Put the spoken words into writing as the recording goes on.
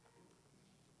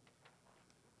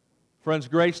Friends,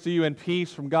 grace to you and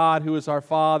peace from God, who is our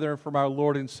Father, and from our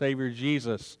Lord and Savior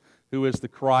Jesus, who is the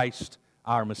Christ,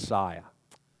 our Messiah.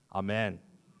 Amen.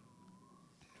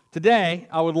 Today,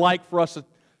 I would like for us to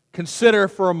consider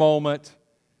for a moment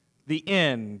the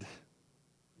end.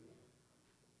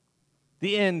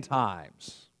 The end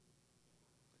times.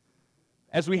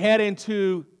 As we head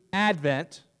into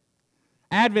Advent,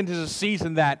 Advent is a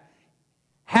season that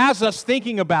has us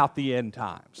thinking about the end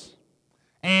times.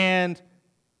 And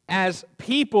as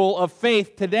people of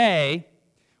faith today,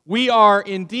 we are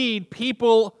indeed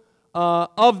people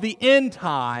of the end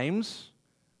times,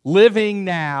 living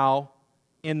now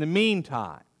in the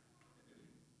meantime.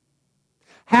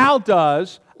 How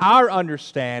does our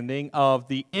understanding of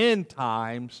the end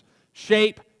times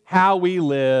shape how we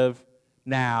live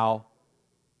now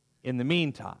in the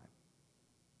meantime?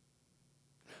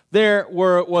 There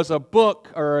was a book,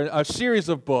 or a series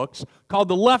of books, called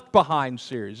the Left Behind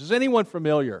series. Is anyone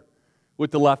familiar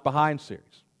with the Left Behind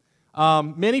series?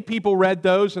 Many people read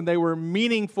those, and they were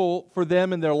meaningful for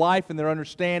them in their life and their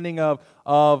understanding of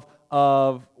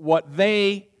what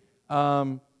they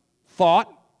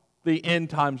thought the end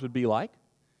times would be like.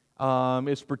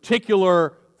 It's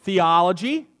particular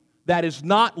theology that is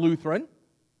not Lutheran.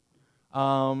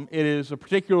 It is a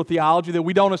particular theology that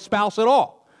we don't espouse at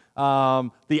all.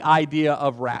 The idea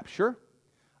of rapture.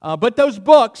 But those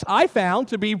books I found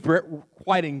to be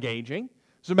quite engaging.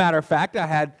 As a matter of fact, I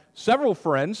had several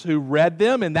friends who read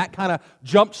them, and that kind of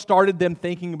jump-started them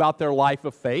thinking about their life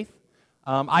of faith.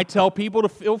 I tell people to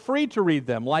feel free to read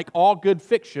them. Like all good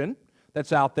fiction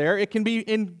that's out there, it can be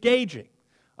engaging.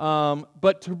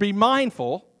 But to be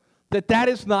mindful that that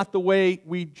is not the way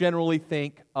we generally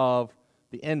think of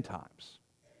the end times.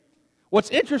 What's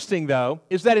interesting, though,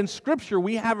 is that in Scripture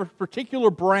we have a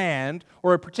particular brand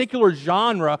or a particular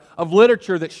genre of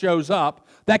literature that shows up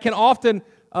that can often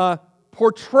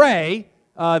portray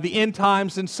the end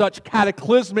times in such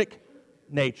cataclysmic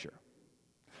nature.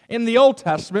 In the Old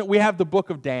Testament, we have the book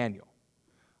of Daniel,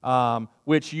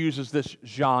 which uses this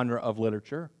genre of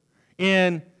literature.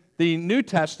 In the New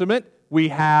Testament, we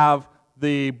have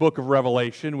the book of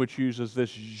Revelation, which uses this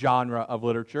genre of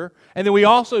literature. And then we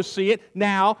also see it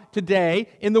now, today,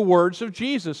 in the words of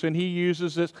Jesus, and he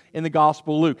uses this in the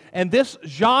Gospel of Luke. And this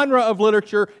genre of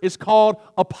literature is called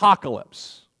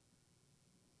apocalypse.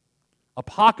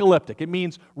 Apocalyptic. It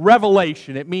means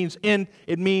revelation. It means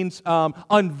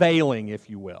unveiling, if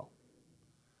you will.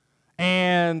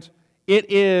 And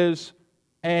it is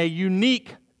a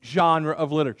unique genre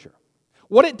of literature.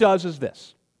 What it does is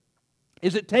this.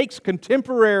 It takes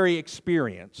contemporary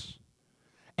experience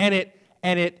and it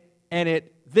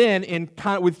then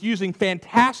with using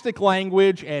fantastic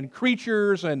language and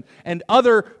creatures and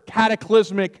other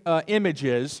cataclysmic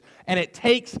images, and it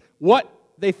takes what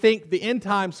they think the end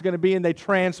times is going to be and they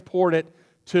transport it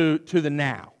to the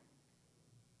now.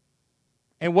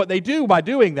 And what they do by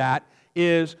doing that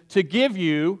is to give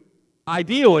you,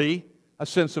 ideally, a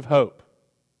sense of hope.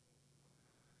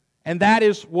 And that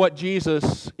is what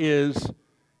Jesus is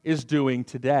doing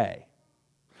today.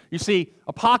 You see,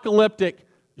 apocalyptic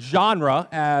genre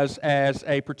as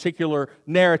a particular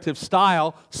narrative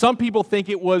style, some people think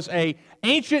it was an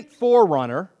ancient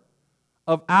forerunner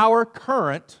of our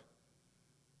current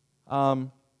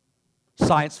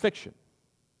science fiction.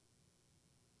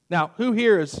 Now,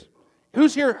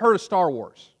 who's here heard of Star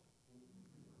Wars?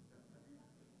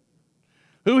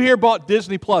 Who here bought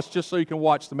Disney Plus just so you can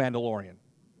watch The Mandalorian?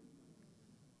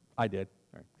 I did.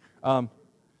 All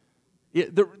right.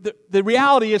 The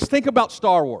reality is, think about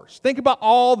Star Wars. Think about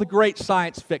all the great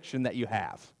science fiction that you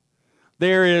have.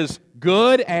 There is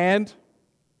good and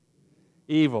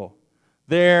evil.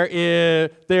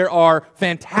 There are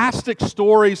fantastic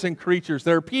stories and creatures.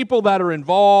 There are people that are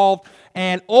involved,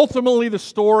 and ultimately the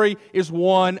story is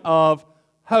one of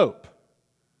hope.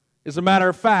 As a matter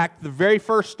of fact, the very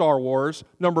first Star Wars,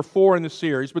 number 4 in the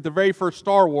series, but the very first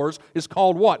Star Wars is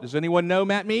called what? Does anyone know,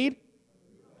 Matt Mead?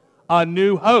 A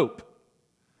New Hope.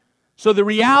 So the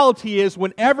reality is,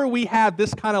 whenever we have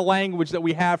this kind of language that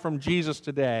we have from Jesus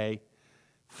today,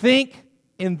 think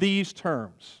in these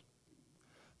terms.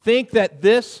 Think that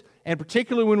this, and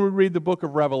particularly when we read the book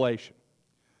of Revelation,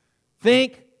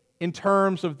 think in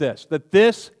terms of this, that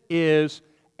this is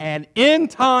an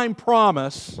end-time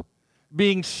promise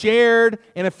being shared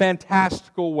in a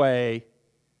fantastical way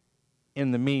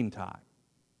in the meantime.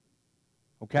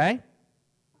 Okay?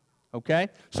 Okay?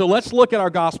 So let's look at our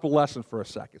gospel lesson for a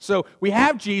second. So we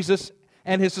have Jesus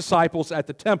and his disciples at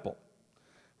the temple,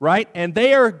 right? And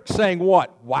they are saying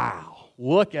what? Wow,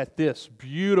 look at this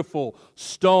beautiful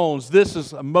stones. This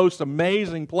is the most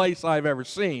amazing place I've ever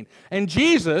seen. And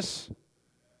Jesus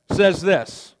says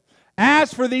this,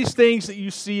 As for these things that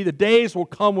you see, the days will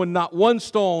come when not one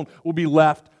stone will be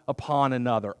left upon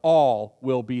another. All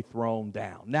will be thrown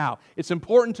down. Now, it's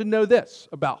important to know this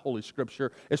about Holy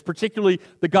Scripture, as particularly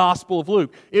the Gospel of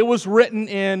Luke. It was written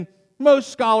in, most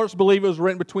scholars believe it was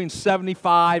written between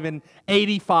 75 and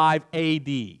 85 AD.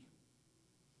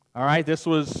 All right, this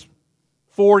was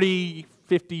 40,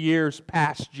 50 years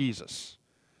past Jesus.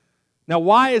 Now,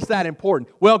 why is that important?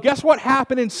 Well, guess what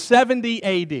happened in 70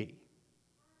 AD?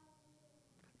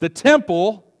 The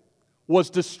temple was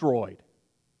destroyed.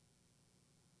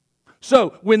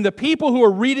 So, when the people who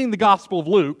are reading the Gospel of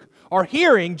Luke are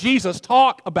hearing Jesus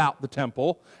talk about the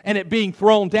temple and it being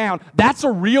thrown down, that's a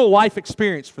real life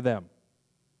experience for them.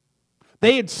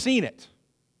 They had seen it.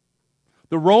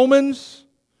 The Romans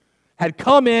had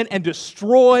come in and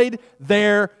destroyed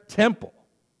their temple.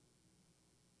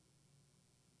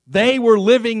 They were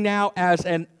living now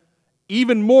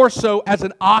even more so as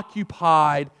an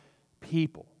occupied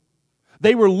people.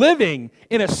 They were living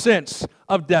in a sense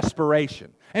of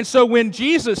desperation. And so when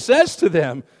Jesus says to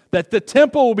them that the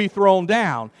temple will be thrown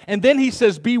down, and then he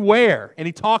says, beware, and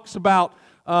he talks about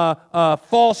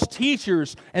false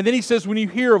teachers, and then he says, when you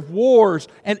hear of wars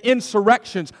and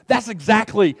insurrections, that's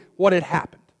exactly what had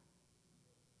happened.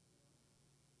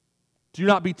 Do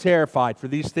not be terrified, for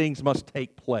these things must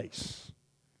take place.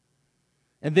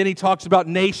 And then he talks about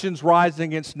nations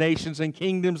rising against nations and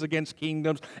kingdoms against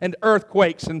kingdoms and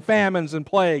earthquakes and famines and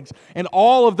plagues and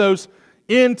all of those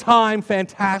end-time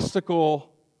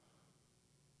fantastical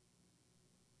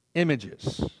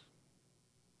images.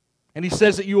 And he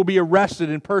says that you will be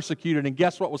arrested and persecuted. And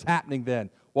guess what was happening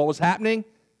then? What was happening?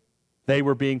 They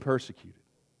were being persecuted.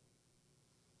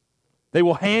 They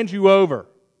will hand you over.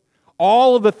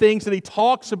 All of the things that he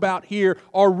talks about here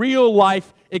are real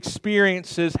life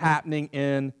experiences happening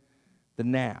in the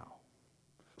now.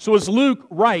 So as Luke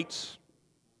writes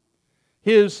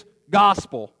his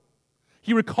gospel,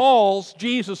 he recalls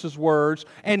Jesus' words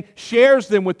and shares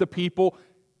them with the people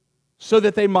so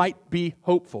that they might be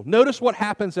hopeful. Notice what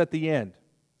happens at the end.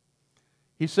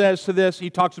 He says to this,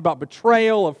 he talks about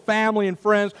betrayal of family and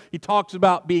friends. He talks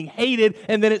about being hated,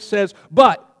 and then it says,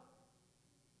 but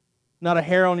not a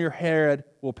hair on your head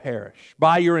will perish.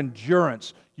 By your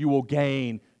endurance, you will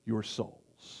gain your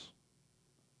souls.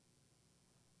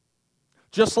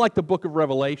 Just like the book of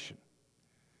Revelation,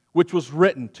 which was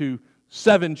written to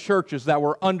 7 churches that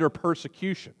were under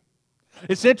persecution.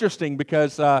 It's interesting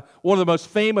because one of the most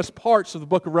famous parts of the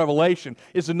book of Revelation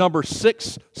is the number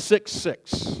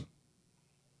 666.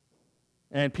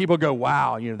 And people go,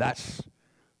 wow, that's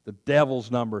the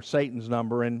devil's number, Satan's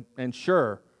number, and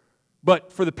sure.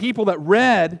 But for the people that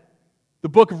read the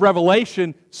book of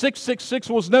Revelation, 666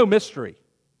 was no mystery.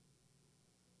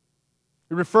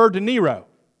 It referred to Nero,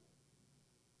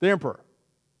 the emperor,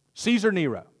 Caesar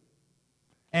Nero.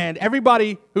 And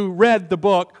everybody who read the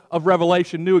book of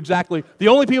Revelation knew exactly. The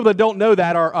only people that don't know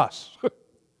that are us.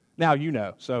 Now you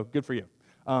know, so good for you.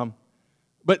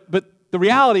 But the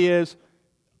reality is,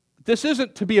 this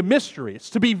isn't to be a mystery. It's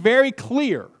to be very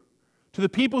clear to the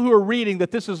people who are reading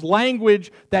that this is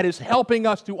language that is helping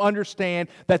us to understand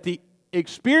that the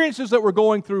experiences that we're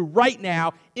going through right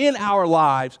now in our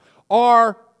lives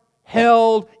are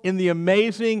held in the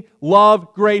amazing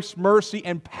love, grace, mercy,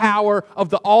 and power of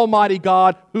the Almighty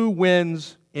God who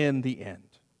wins in the end.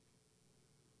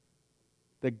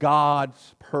 That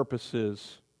God's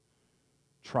purposes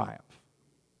triumph.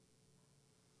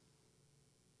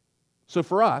 So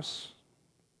for us,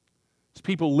 as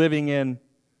people living in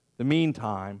the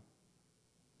meantime,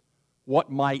 what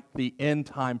might the end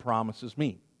time promises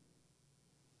mean?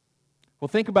 Well,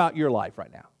 think about your life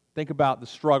right now. Think about the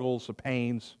struggles, the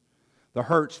pains, the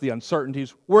hurts, the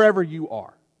uncertainties, wherever you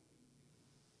are.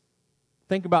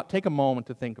 Take a moment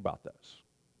to think about those.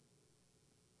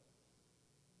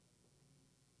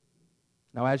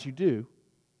 Now, as you do,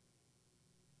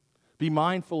 be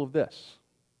mindful of this,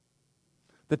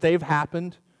 that they've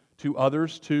happened to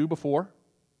others too before.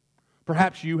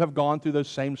 Perhaps you have gone through those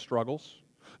same struggles.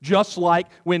 Just like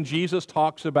when Jesus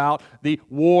talks about the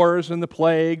wars and the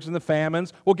plagues and the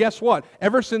famines. Well, guess what?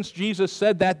 Ever since Jesus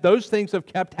said that, those things have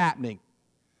kept happening.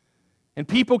 And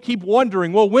people keep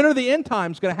wondering, well, when are the end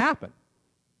times going to happen?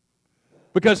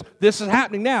 Because this is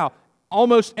happening now.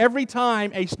 Almost every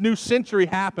time a new century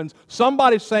happens,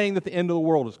 somebody's saying that the end of the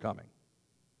world is coming.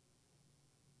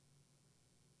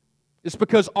 It's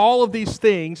because all of these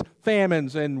things,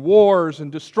 famines and wars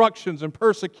and destructions and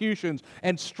persecutions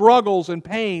and struggles and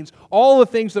pains, all the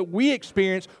things that we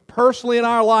experience personally in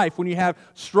our life, when you have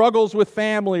struggles with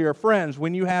family or friends,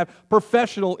 when you have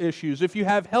professional issues, if you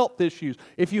have health issues,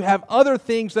 if you have other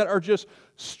things that are just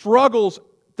struggles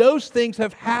those things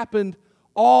have happened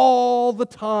all the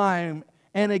time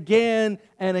and again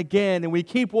and again. And we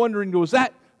keep wondering, was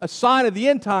that a sign of the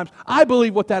end times? I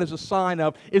believe what that is a sign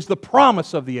of is the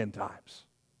promise of the end times.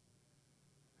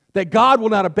 That God will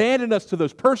not abandon us to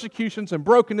those persecutions and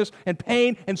brokenness and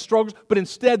pain and struggles, but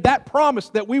instead that promise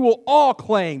that we will all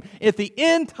claim at the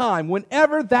end time,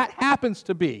 whenever that happens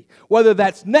to be, whether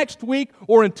that's next week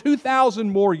or in 2,000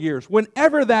 more years,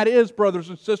 whenever that is, brothers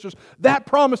and sisters, that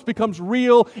promise becomes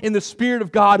real in the Spirit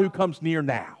of God who comes near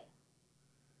now.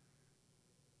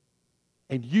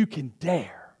 And you can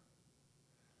dare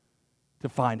to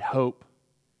find hope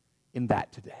in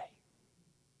that today.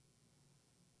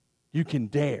 You can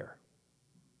dare,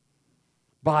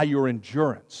 by your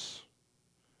endurance,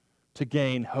 to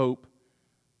gain hope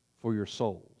for your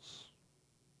souls.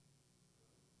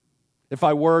 If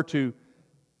I were to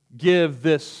give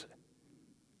this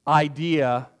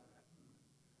idea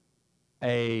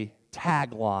a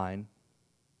tagline,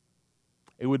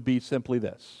 it would be simply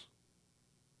this: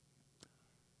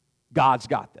 God's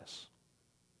got this.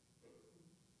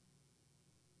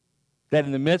 That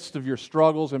in the midst of your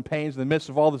struggles and pains, in the midst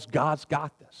of all this, God's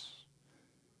got this.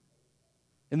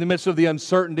 In the midst of the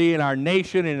uncertainty in our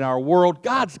nation and in our world,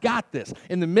 God's got this.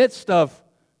 In the midst of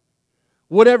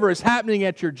whatever is happening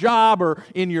at your job or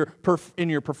in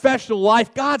your professional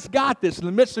life, God's got this. In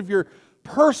the midst of your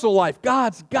personal life,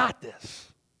 God's got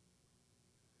this.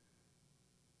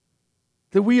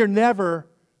 That we are never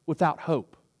without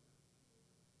hope.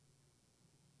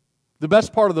 The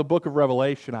best part of the book of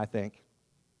Revelation, I think,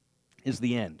 is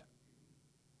the end.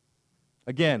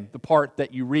 Again, the part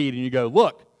that you read and you go,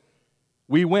 look,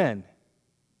 we win.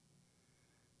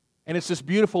 And it's this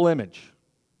beautiful image.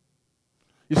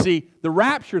 You see, the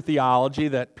rapture theology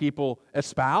that people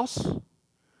espouse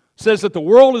says that the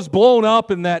world is blown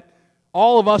up and that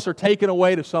all of us are taken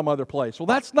away to some other place. Well,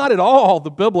 that's not at all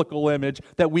the biblical image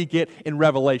that we get in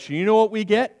Revelation. You know what we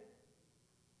get?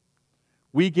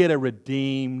 We get a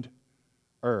redeemed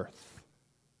earth.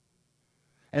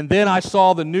 And then I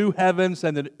saw the new heavens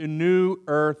and the new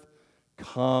earth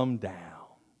come down.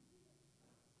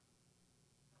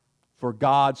 For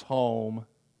God's home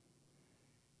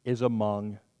is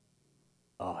among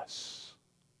us.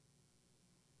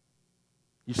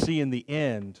 You see, in the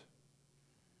end,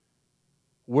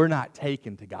 we're not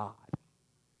taken to God.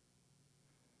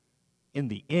 In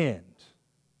the end,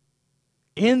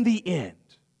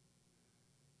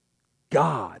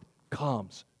 God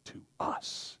comes to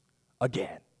us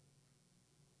again.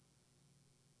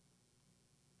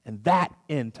 And that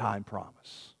end time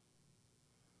promise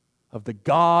of the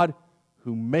God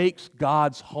who makes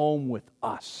God's home with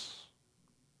us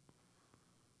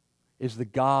is the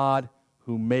God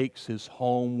who makes His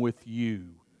home with you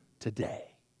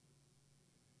today.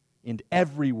 In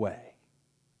every way,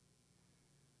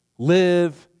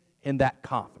 live in that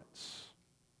confidence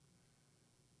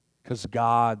because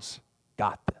God's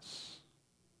got this.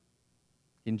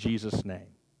 In Jesus'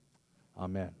 name,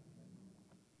 amen.